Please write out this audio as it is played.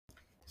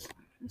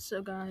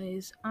So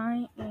guys,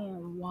 I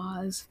am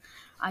Waz.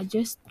 I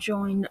just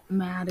joined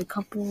Mad a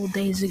couple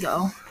days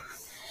ago,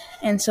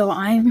 and so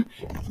I'm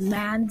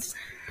Mad's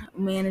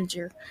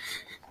manager,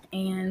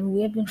 and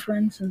we have been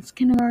friends since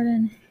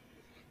kindergarten.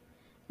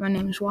 My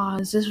name is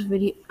Waz. This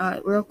video,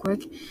 real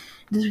quick,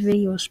 this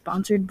video is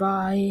sponsored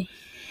by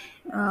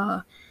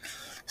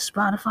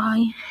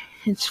Spotify.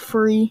 It's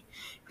free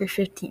for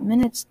 15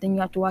 minutes. Then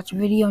you have to watch a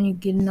video, and you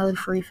get another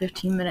free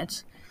 15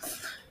 minutes.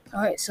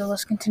 All right, so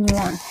let's continue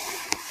on.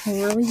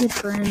 We're really good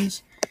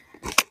friends.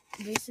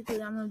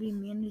 Basically, I'm going to be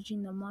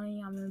managing the money.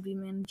 I'm going to be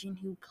managing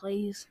who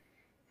plays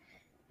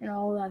and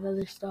all that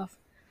other stuff.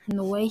 And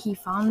the way he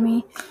found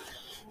me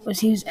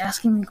was he was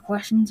asking me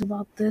questions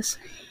about this.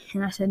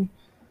 And I said,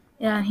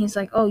 yeah. And he's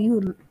like, oh, you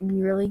would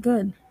be really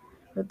good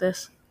with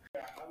this.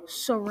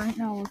 So right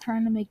now we're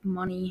trying to make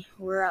money.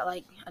 We're at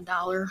like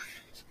 $1.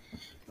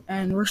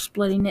 And we're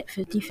splitting it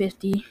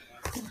 50-50.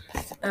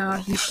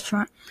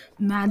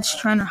 Mad's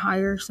trying to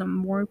hire some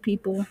more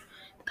people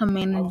to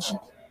manage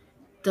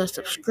the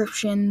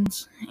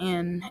subscriptions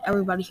and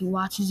everybody who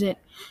watches it.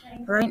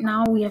 Right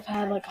now we have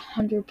had like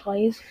 100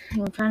 plays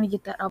and we're trying to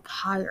get that up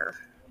higher.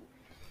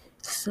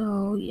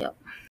 So yep.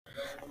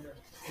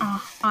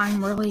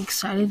 I'm really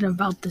excited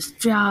about this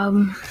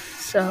job.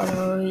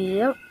 So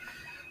yep.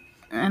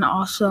 And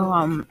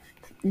also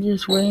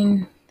just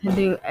waiting to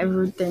do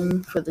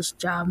everything for this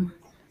job.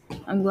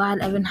 I'm glad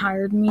Evan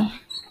hired me.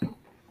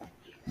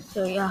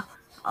 So yeah,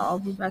 I'll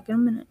be back in a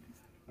minute.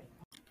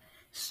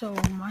 So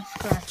my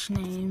scratch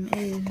name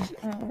is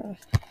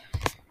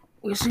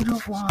Wizard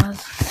of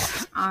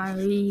Oz. I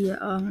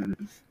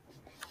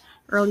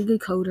really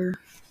good coder.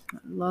 I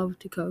love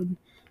to code.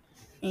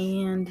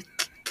 And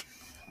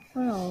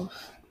what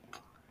else?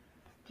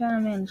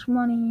 Trying to manage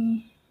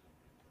money.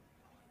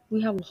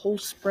 We have a whole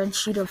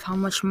spreadsheet of how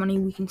much money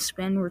we can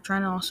spend. We're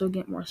trying to also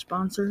get more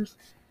sponsors.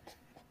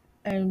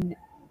 And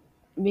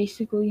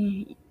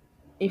basically,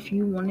 if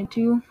you wanted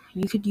to,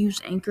 you could use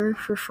Anchor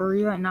for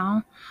free right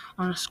now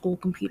on a school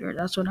computer.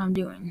 That's what I'm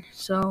doing.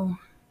 So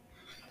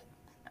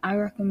I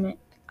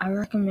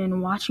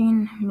recommend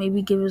watching.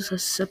 Maybe give us a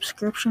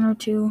subscription or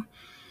two.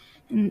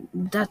 And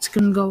that's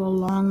gonna go a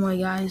long way,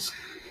 guys.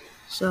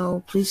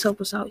 So please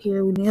help us out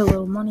here. We need a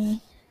little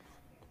money.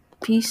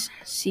 Peace.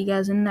 See you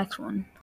guys in the next one.